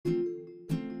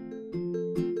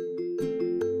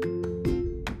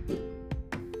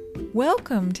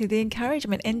Welcome to the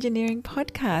Encouragement Engineering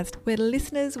Podcast, where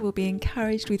listeners will be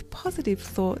encouraged with positive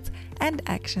thoughts and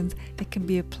actions that can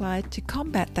be applied to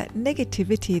combat that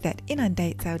negativity that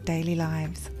inundates our daily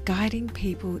lives, guiding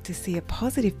people to see a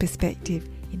positive perspective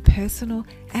in personal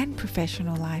and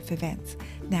professional life events.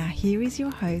 Now here is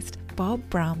your host, Bob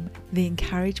Brum, the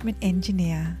Encouragement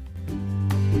Engineer.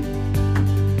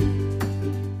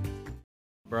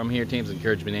 Brum here, Team's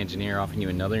Encouragement Engineer, offering you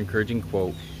another encouraging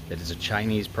quote that is a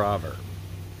Chinese proverb.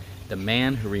 The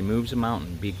man who removes a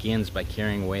mountain begins by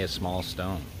carrying away a small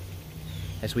stone.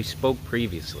 As we spoke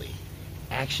previously,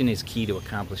 action is key to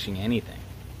accomplishing anything.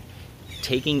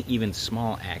 Taking even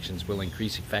small actions will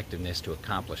increase effectiveness to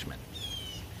accomplishment.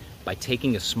 By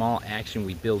taking a small action,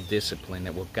 we build discipline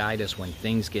that will guide us when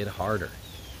things get harder.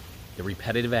 The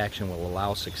repetitive action will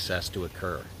allow success to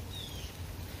occur.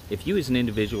 If you as an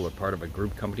individual or part of a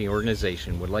group, company, or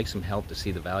organization would like some help to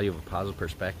see the value of a positive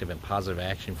perspective and positive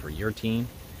action for your team,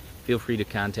 feel free to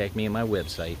contact me at my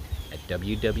website at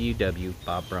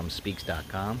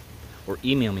www.bobbrumspeaks.com or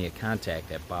email me at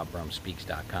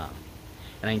contact@bobbrumspeaks.com.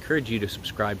 And I encourage you to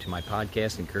subscribe to my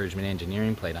podcast, Encouragement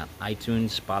Engineering, played on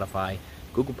iTunes, Spotify,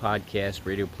 Google Podcasts,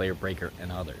 Radio Player Breaker, and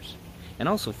others. And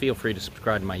also feel free to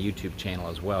subscribe to my YouTube channel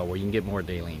as well, where you can get more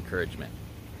daily encouragement.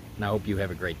 And I hope you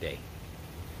have a great day.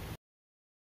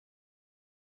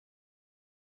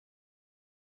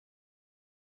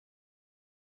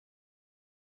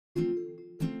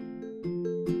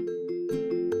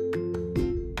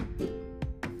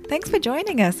 Thanks for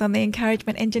joining us on the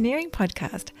Encouragement Engineering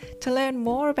Podcast. To learn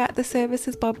more about the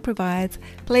services Bob provides,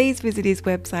 please visit his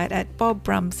website at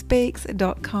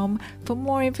bobbrumspeaks.com for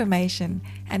more information,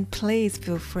 and please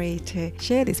feel free to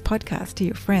share this podcast to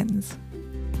your friends.